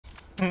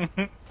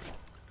I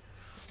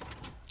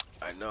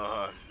know,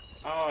 huh?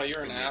 Oh,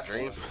 you're an In your asshole.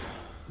 dream?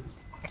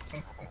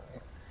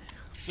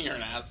 You're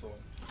an asshole.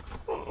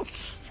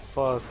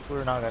 Fuck,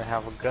 we're not gonna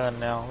have a gun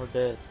now. We're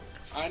dead.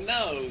 I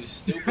know,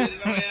 stupid.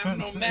 I don't have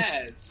no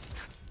mats.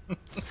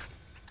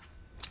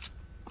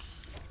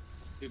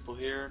 People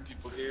here,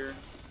 people here.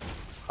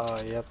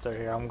 Yep, they're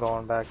here. I'm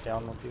going back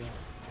down with you.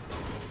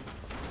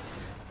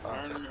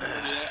 I'm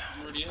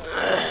already up.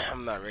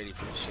 I'm not ready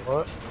for this shit.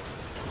 What?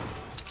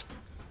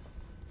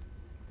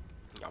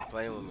 Y'all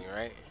playing with me,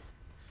 right?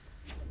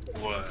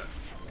 What?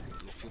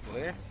 There's people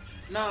here?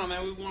 No,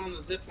 man, we went on the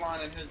zip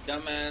line and his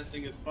dumbass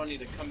think it's funny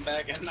to come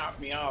back and knock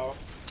me off.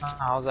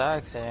 I was an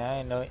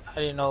accident. I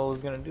didn't know it was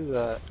gonna do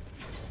that.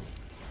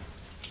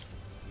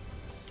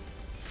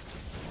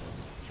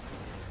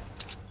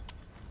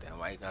 Damn,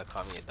 why you gotta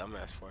call me a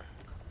dumbass for?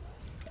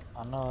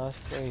 I know, that's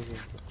crazy.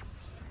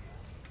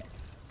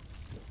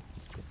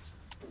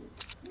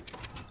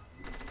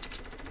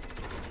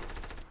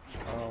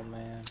 Oh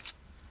man.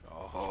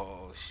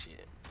 Oh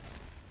shit.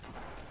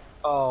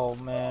 Oh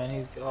man,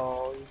 he's dead.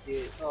 Oh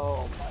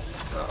my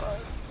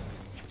god.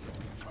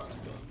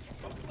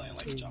 I'm playing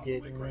like He's John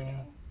getting Wick right me.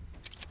 now.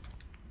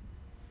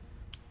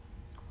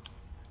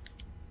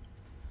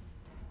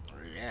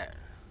 Where you at?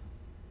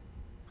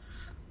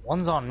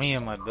 One's on me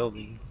in my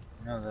building.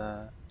 You know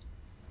that.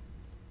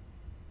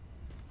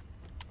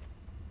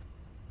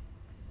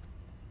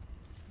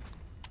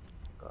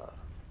 God,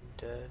 I'm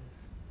dead.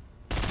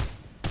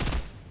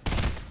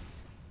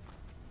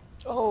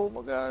 Oh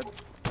my god.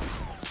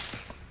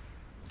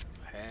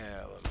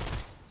 Hell.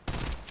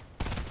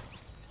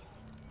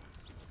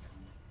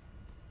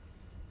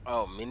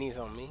 Oh, minis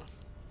on me?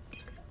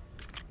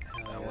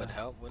 Hell That yeah. would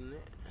help, wouldn't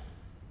it?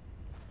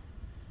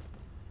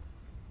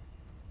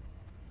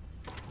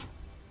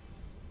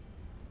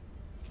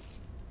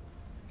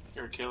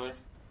 You're a killer.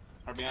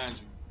 Right behind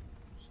you.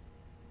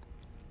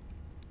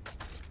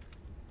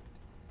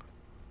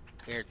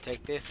 Here,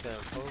 take this then,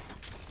 fool.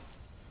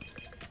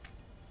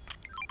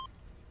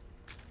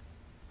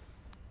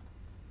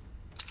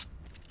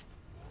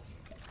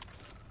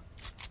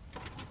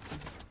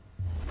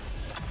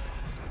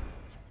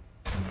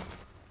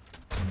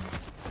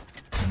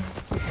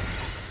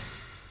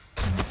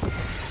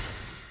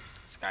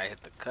 This guy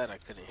hit the cut, I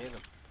couldn't hit him.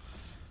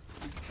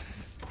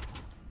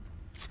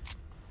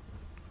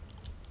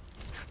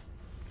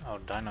 Oh,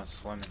 Dino's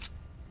swimming.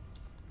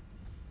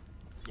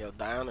 Yo,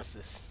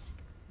 Dionysus.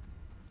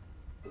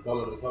 I'm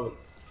coming.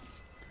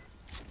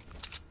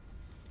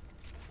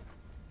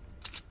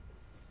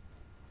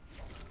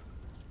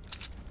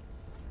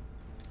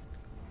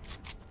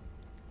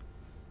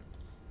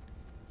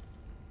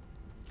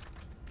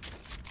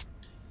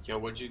 Yo,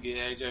 what'd you get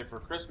AJ for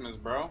Christmas,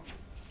 bro?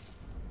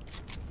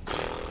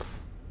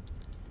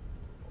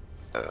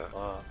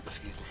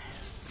 Excuse me.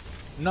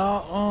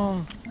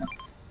 No,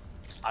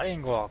 I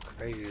didn't go all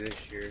crazy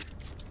this year.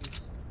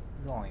 He's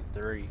only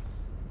 3,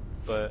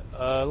 but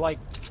like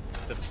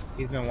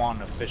he's been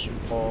wanting a fishing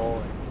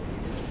pole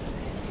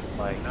and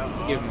like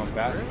you give him a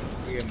basket,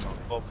 you give him a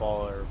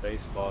football or a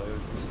baseball, it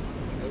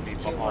would be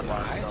all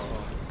by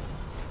himself.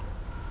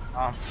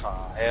 I'm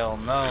sorry, hell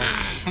no.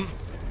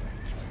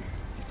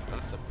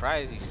 I'm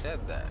surprised you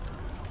said that.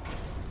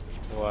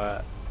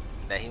 What?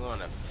 That he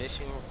want a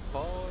fishing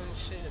pole and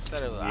shit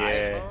instead of an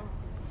Yeah. iPhone?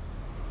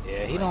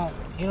 Yeah, he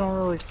don't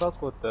really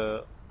fuck with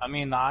the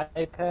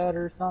iPad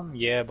or something.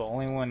 Yeah, but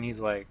only when he's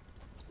like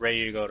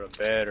ready to go to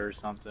bed or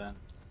something.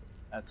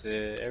 That's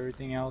it.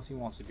 Everything else he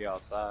wants to be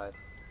outside.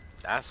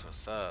 That's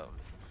what's up.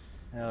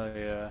 Hell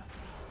yeah.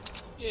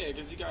 Yeah,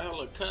 cause he got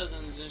hella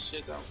cousins and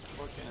shit that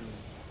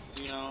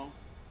fucking, you know.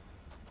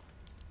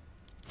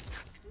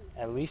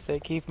 At least they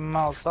keep him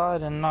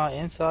outside and not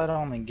inside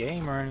on the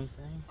game or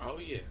anything. Oh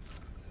yeah.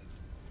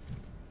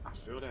 I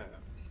feel that.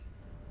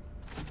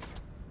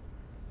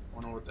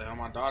 Wonder what the hell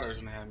my daughter's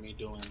gonna have me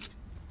doing.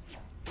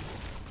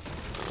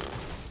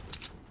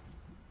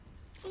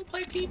 We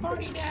play Tea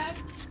Party, Dad.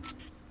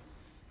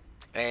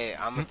 Hey,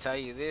 I'm gonna tell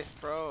you this,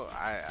 bro.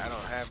 I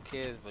don't have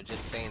kids, but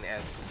just saying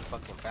as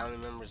fucking family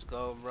members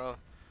go, bro,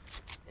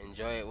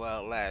 enjoy it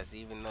while it lasts.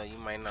 Even though you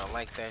might not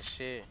like that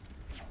shit,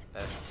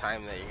 that's the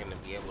time that you're gonna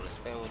be able to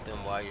spend with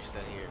them while you're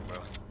still here,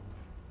 bro.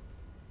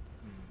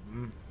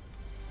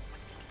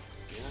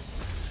 Yeah.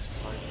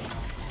 Like,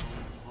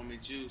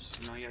 homie Juice,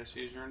 you know, he had a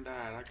seizure and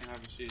died. I can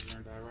have a seizure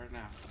and die right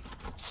now.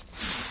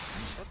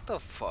 Shut the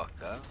fuck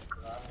up.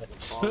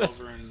 Fall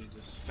over and you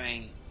just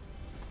faint.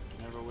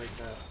 Never wake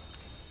up.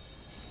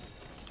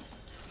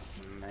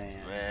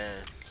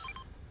 Man,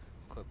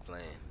 quit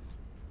playing.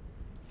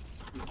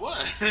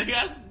 What?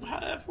 That's how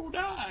that fool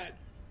died.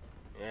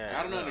 Yeah.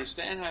 I don't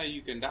understand how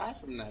you can die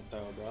from that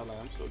though, bro. Like,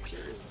 I'm so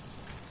curious.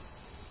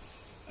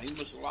 Like, he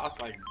must have lost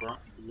like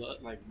blood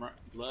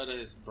to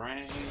his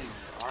brain,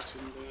 or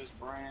oxygen to his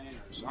brain,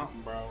 or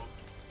something, bro.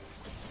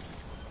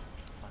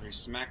 Or he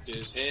smacked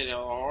his head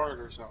hella hard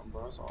or something,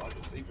 bro. That's all I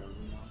can think of,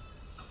 you know.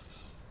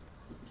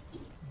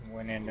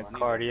 Went into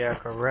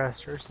cardiac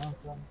arrest or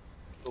something.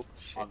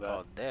 Shit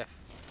called death.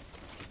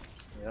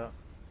 Yep.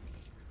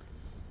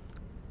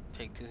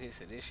 Take 2 hits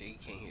of this shit, you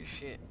can't hear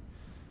shit.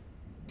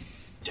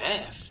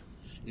 Death?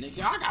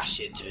 Nigga, I got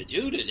shit to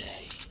do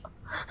today.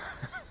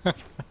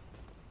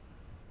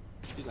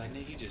 He's like,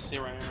 nigga, you just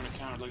sit right here on the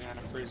counter looking at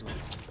the fridge like,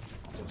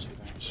 I bet you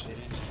got shit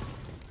in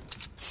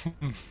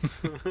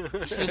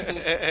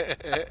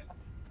there.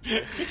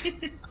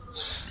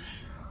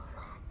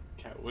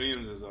 Cat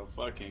Williams is a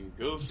fucking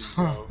goofy,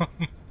 bro.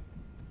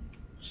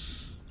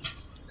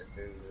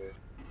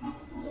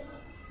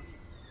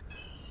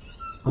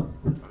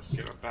 Let's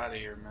get up out of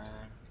here, man.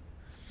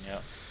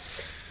 Yep.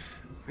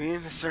 We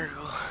in the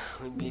circle,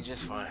 we'd be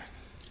just fine.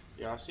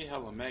 Yeah, I see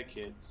hella med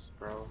kits,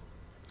 bro.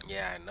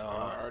 Yeah, I know.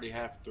 I already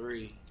have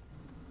 3.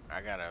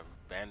 I got a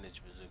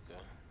bandage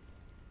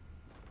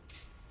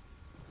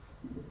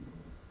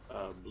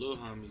bazooka. Blue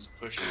Hummy's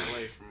pushing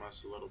away from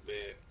us a little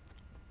bit.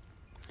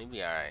 He'd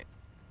be alright.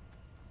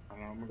 I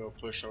know, I'm gonna go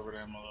push over to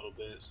him a little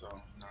bit so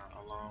I'm not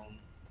alone.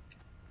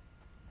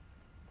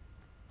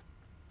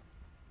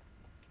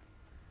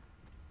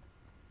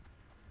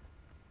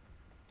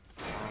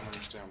 I don't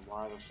understand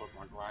why the fuck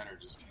my glider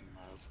just came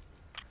up.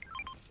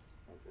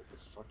 Like, what the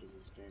fuck is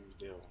this game's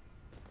deal?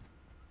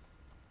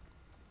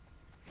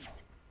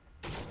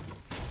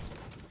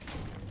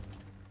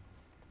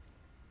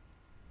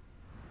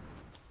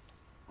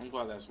 I'm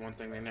glad that's one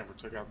thing they never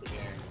took out the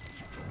game.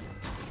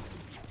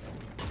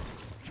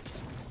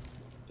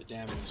 The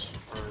damage,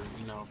 or,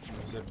 you know, from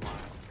the zip line.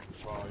 If you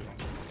fall, you don't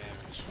get no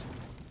damage.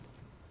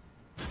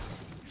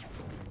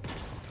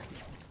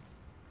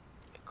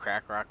 The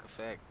crack rock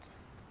effect.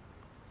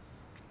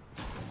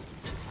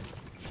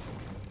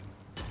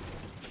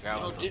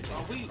 Yo,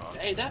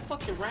 hey, that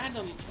fucking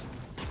random.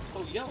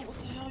 Oh, yo, what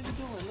the hell you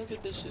doing? Look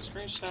at this shit.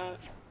 Screenshot.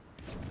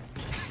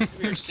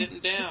 We're sitting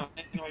down.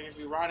 Like if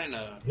you're riding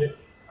a.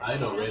 I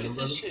know, random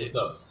brother. What's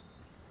up?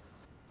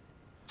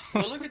 Yo,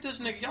 look at this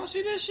nigga. Y'all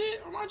see this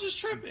shit? Or am I just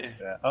tripping?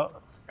 Oh,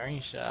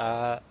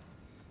 screenshot.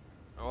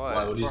 What?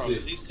 What do you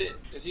see?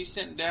 Is he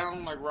sitting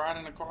down like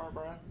riding a car,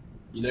 bro?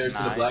 You never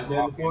seen a black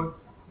man before?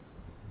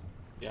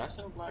 Yeah, I've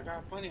seen a black guy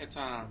plenty of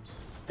times.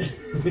 I'm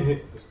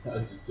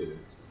just kidding.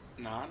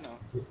 Nah, I know.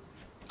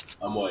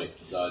 I'm white,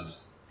 so I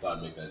just thought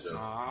I'd make that joke.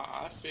 Nah,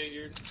 I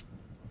figured.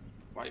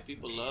 White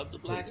people love the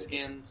black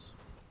skins.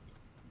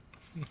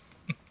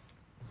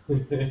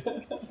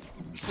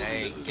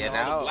 Hey, get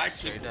out. Black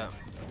Straight people. up.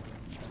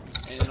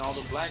 And then all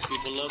the black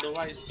people love the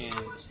white skins.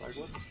 It's like,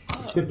 what the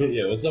fuck?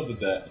 Yeah, what's up with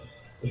that?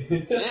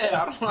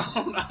 Yeah,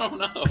 I don't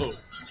know.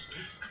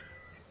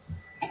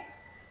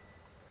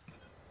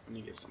 Let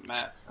me get some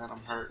mats, man.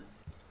 I'm hurting.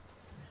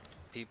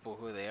 People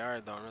who they are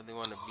don't really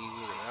want to be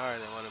who they are.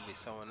 They want to be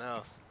someone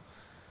else.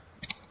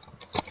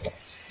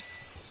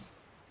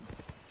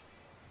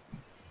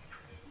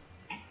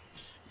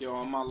 Yo,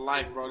 on my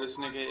life, bro, this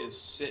nigga is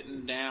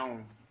sitting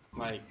down.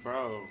 Like,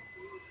 bro,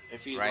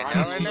 if he's Right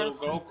riding now, a little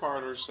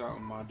go-kart or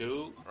something, my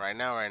dude. Right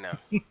now.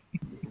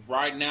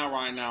 Right now,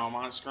 on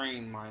my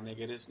screen, my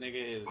nigga. This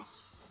nigga is,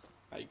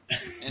 like,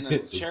 in a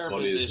chair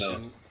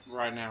position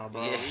right now,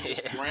 bro. Yeah. He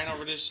just ran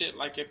over this shit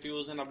like if he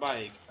was in a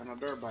bike, on a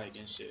dirt bike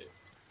and shit.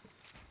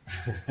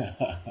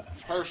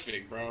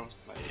 Perfect, bro.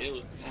 Like, it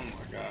was, oh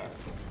my god.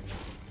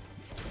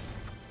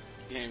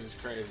 This game is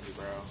crazy,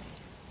 bro.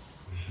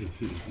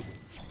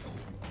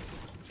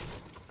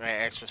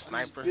 Right, extra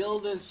sniper.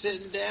 Building,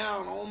 sitting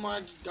down. Oh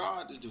my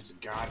god, this dude's a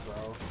god,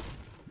 bro.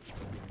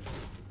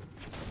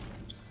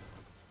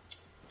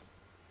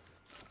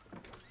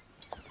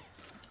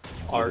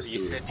 Art, you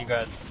said you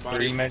got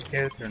 3 med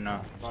kits or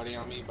not? Body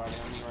on me right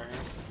here.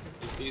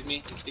 He sees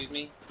me,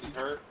 he's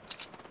hurt.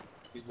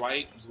 He's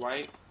white,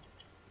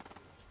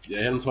 Yeah,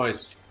 hit him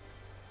twice.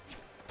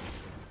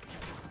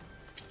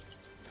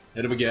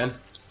 Hit him again.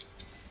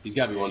 He's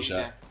gotta be one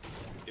shot.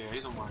 Yeah,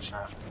 he's on one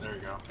shot. There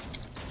you go.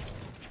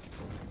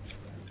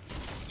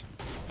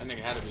 That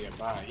nigga had to be a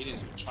bot. He didn't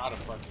even try to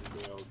fucking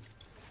build.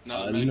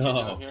 Another med kit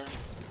out here.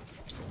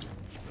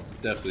 It's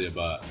definitely a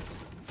bot.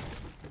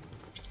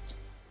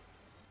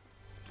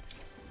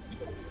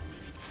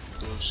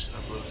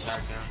 Blue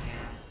attack down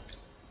here.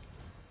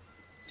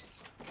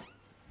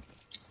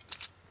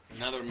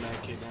 Another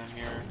med kit down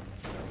here.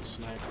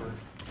 Sniper.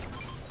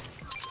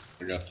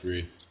 I got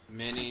 3.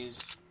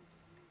 Minis.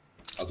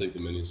 I'll take the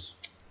minis.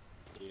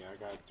 Yeah, I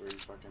got 3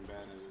 fucking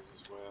bandages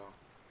as well.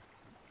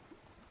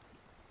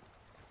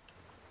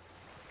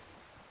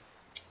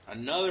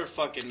 Another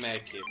fucking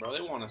med kit, bro.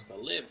 They want us to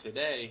live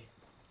today.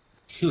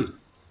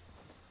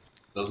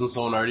 Doesn't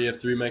someone already have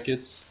 3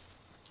 medkits?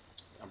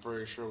 I'm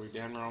pretty sure we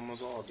damn near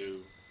almost all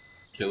do.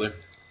 Killer,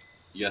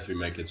 you got 3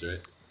 medkits,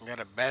 right? I got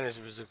a bandage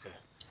bazooka.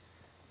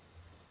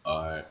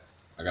 Alright,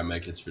 I got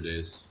medkits for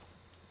days.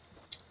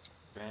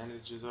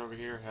 Bandages over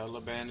here,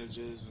 hella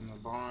bandages in the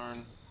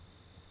barn.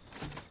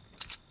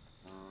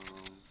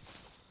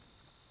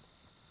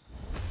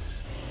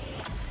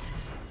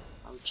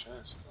 No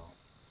chest though.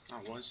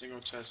 Not one single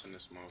chest in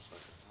this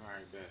motherfucker.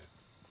 Alright, bet.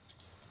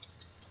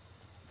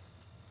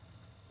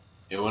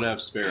 You wanna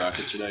have spare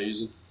rockets you're not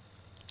using?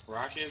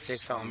 Rockets?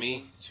 6 on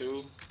me.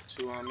 2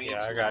 on me.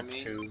 Yeah, 2 I got on me.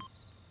 2.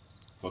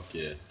 Fuck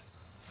yeah.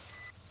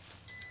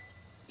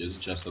 There's a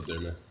chest up there,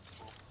 man.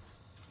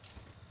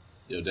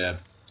 Yo, Dad,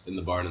 in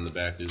the barn in the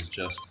back, there's a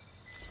chest.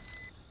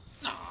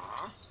 Nah.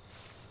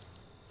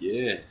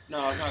 Yeah.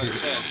 No, it's not a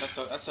chest. That's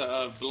a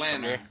Come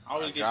blender. here. I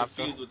always I get dropped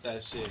him. confused with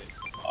that shit.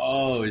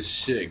 Oh,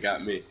 shit,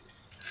 got me.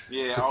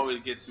 Yeah, it always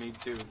gets me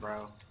too,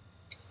 bro.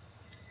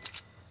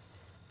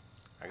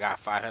 I got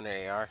 500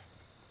 AR.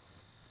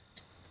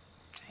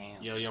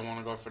 Damn. Yo, y'all want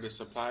to go for the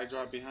supply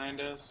drop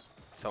behind us?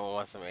 Someone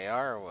wants some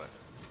AR or what?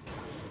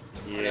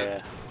 Yeah.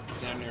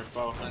 Damn near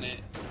 400.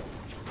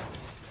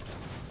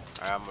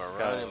 Alright, I'm gonna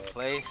run in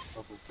place.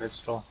 Double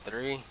pistol.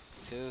 3,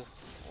 2,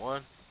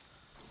 1.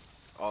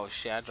 Oh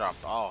shit, I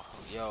dropped all.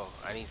 Yo,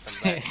 I need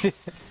some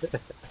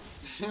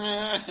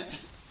back.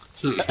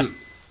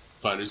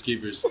 Finders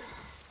keepers.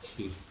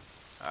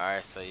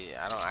 Alright, so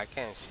yeah, I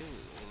can't shoot,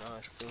 you know,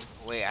 it's too.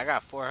 Wait, I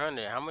got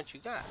 400. How much you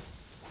got?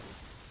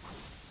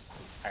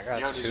 I got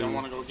Yo, did y'all 2.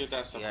 want to go get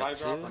that supply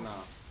drop or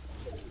not?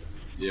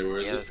 Yeah, where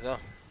is Yeah, it? let's go. I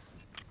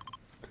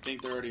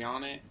think they're already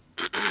on it.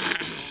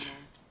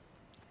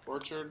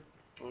 Orchard?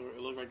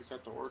 It looks like it's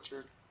at the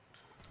orchard.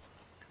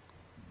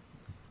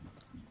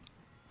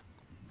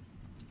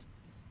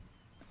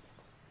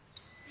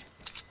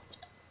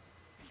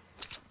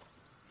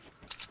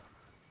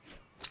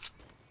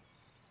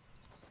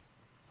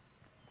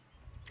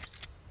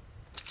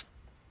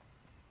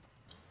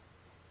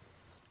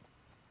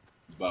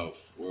 About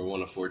where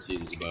one of 4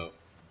 teams about.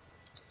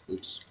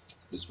 Oops,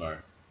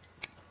 misfire.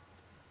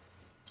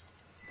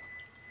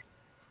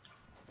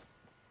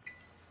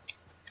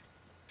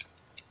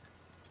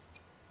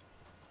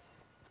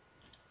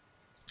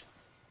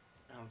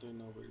 I don't think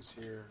nobody's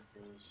here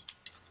because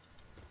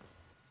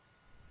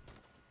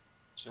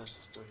Jess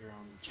is still here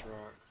on the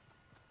truck.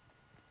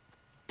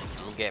 I'm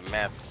gonna get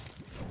mats.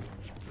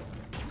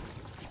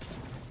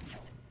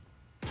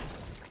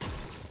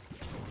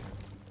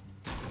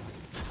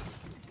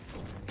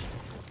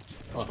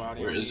 Oh,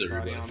 Body where on is me,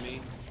 everybody? body on me,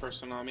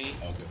 person on me.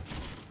 Okay.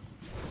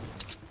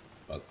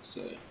 About to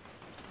say.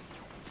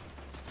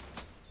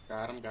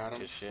 Got him, got him.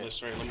 Good shit. Let's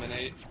try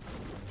eliminate.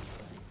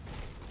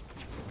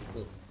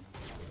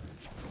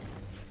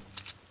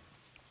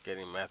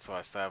 Getting mats so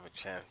I still have a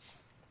chance.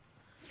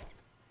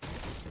 I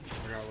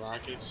got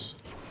rockets.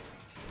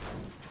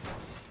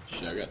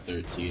 Shit, I got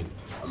 13.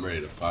 I'm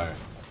ready to fire.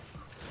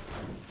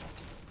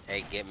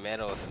 Hey, get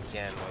metal if you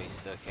can while you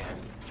still can.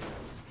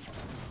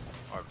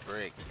 Or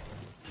brick.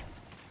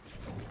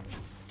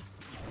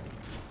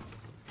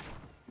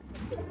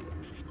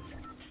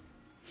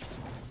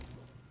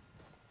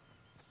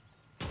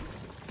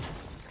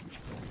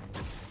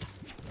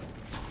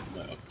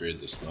 Might upgrade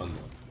this gun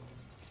though.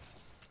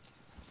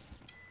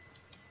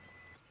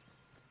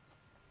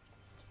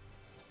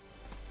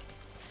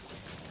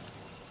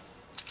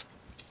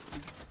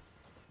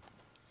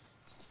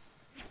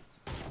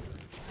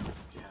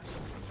 Yeah,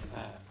 something like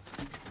that.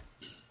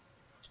 Yeah,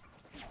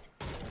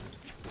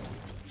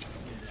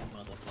 that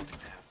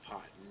motherfucking half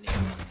pot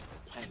nigga.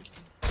 Panky.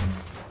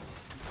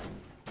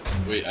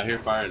 Wait, I hear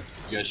firing.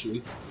 You guys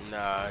shooting?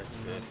 Nah, it's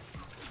good.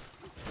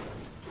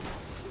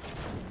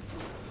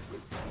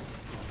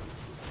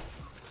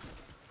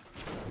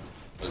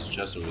 There's a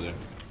chest over there.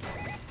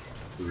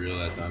 For real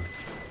that time.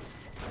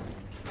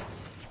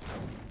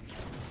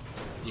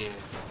 Yeah.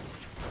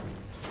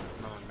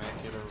 Another mech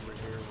hit over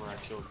here where I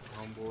killed the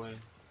homeboy.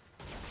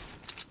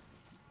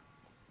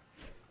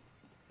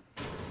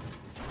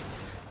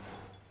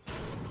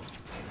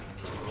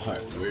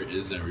 Alright, where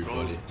is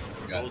everybody?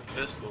 We got Gold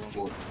pistol.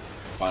 4.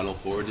 Final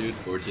 4, dude.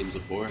 4 teams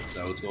of 4. Is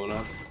that what's going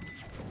on?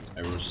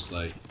 Everyone's just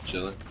like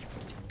chilling.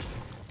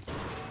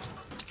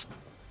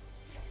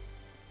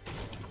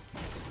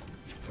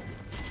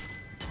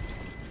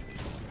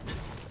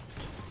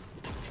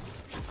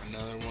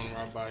 Another one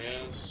right by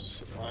us.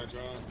 Supply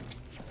drop.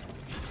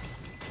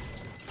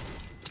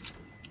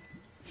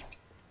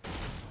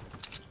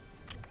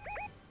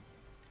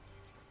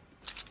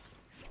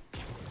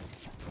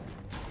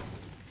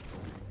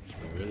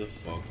 Where the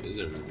fuck is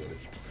everybody?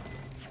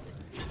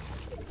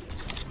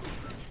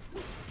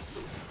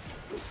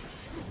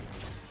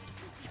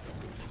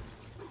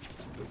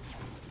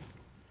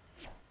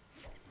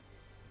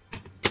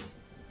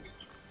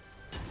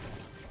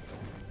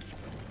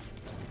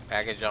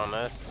 Package on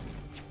us.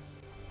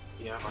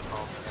 Yeah, I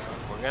called it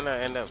out. We're gonna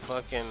end up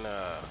fucking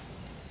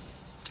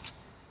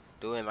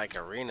doing like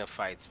arena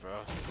fights, bro.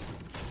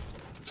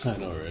 I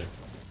know, right?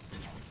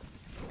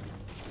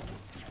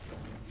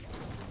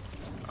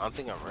 I don't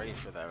think I'm ready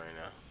for that right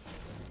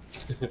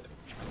now.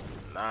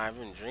 Nah, I've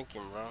been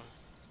drinking, bro.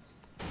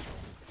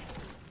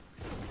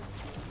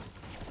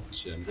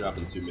 Shit, I'm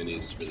dropping 2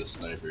 minis for the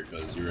sniper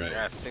because you're I right.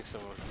 got 6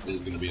 of them. This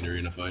is gonna be an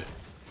arena fight.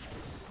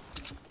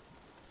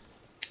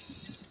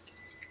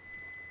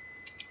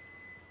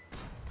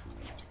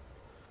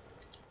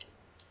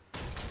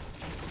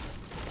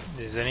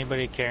 Is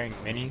anybody carrying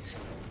minis?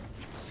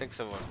 6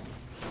 of them.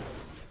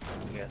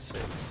 I got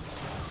 6.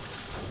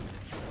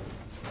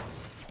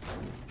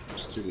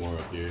 There's 2 more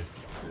up here.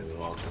 They're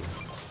awesome.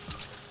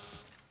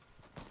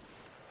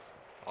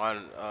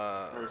 On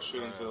Or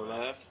shooting to the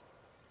left.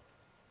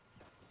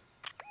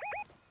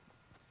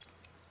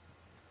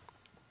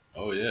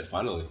 Oh yeah,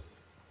 finally.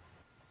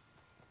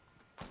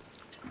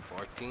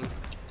 14.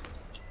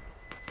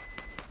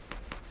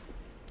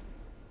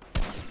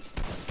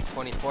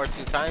 24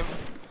 2 times.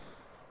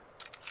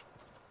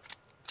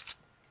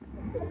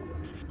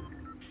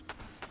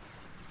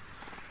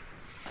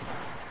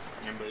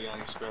 Anybody got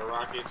any spare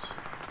rockets?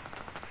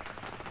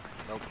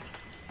 Nope.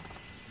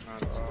 Nah,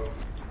 that's cool.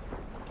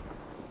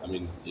 I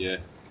mean, yeah.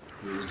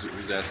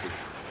 Who's asking?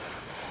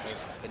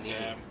 Beneath.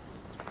 Damn.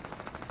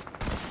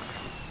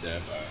 Yeah,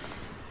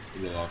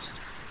 we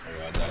lost.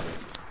 Oh, I died.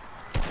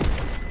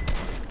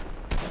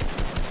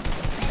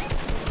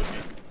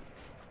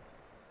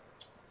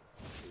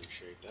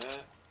 Appreciate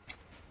that.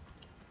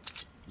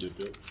 Yep,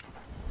 yep.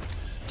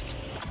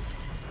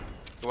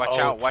 Watch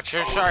out, watch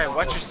your side,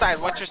 watch your side,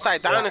 watch your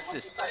side,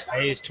 Dionysus.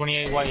 Hey, it's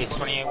 28 white, it's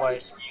 28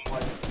 white.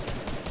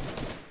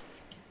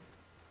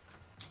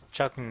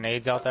 Chucking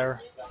nades out there.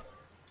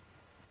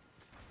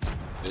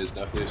 There's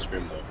definitely a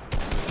scrim though.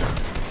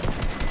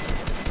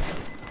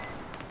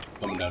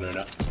 Coming down right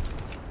now.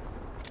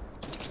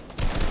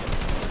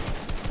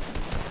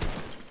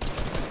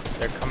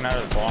 They're coming out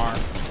of the barn.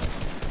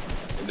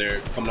 And they're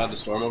coming out of the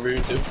storm over here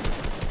too.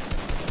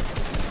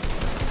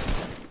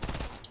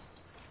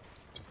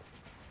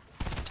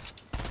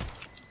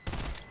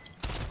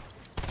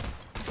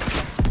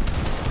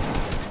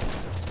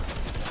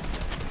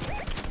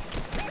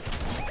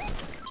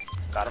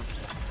 Got him.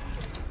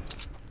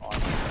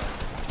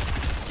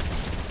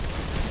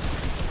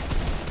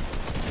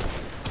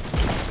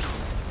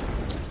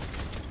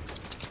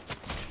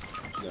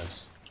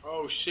 Nice.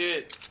 Oh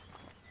shit.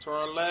 To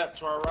our left,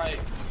 to our right.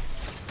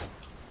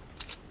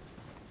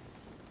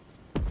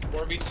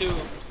 4v2.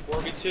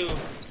 4v2.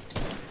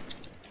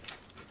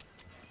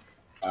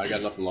 I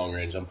got nothing long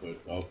range. I'm put.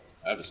 Oh,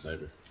 I have a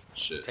sniper.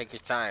 Shit. Take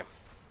your time.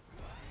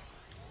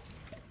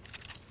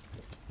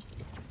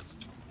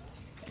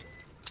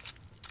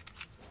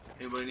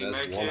 Anybody need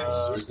That's med one.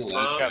 kits? Where's the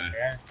last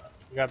guy?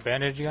 You got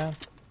bandage again?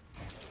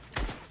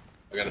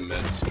 I got a med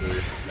for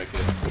my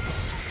kid.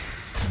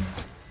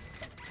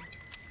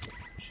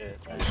 Shit.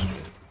 Oh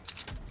shit.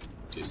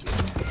 Jeez, man.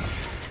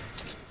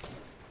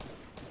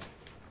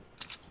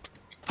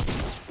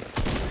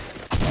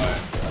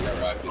 Alright, I got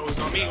rockets. Oh, it's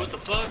on me. What the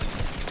fuck?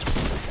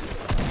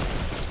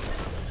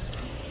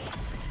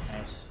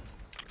 Nice.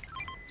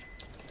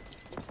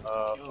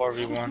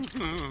 4v1.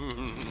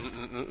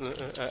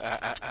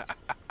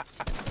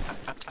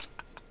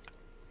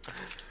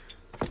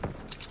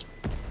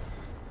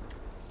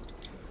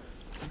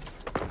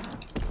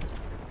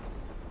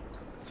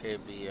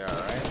 Should be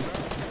alright.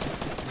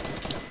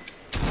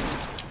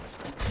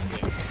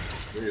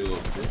 You're a little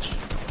bitch.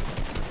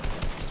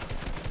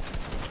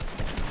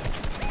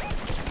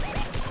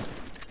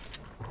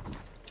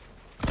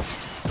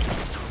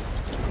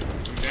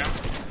 You down?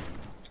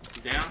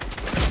 You down?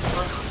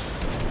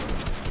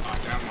 I'm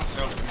down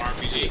myself from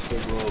RPG.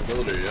 Quick little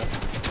builder, yeah.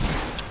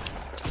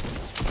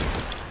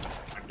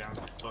 I'm down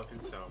my fucking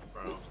self,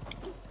 bro.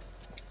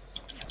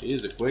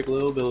 He's a quick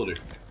little builder.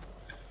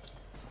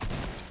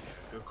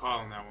 Good call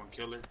on that one,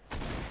 killer.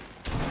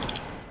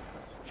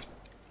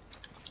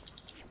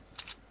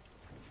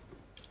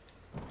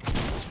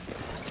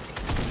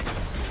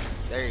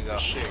 There you go.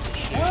 Shit,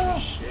 shit,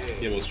 shit.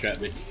 He almost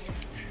trapped me.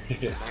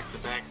 Back to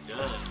back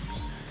dubs.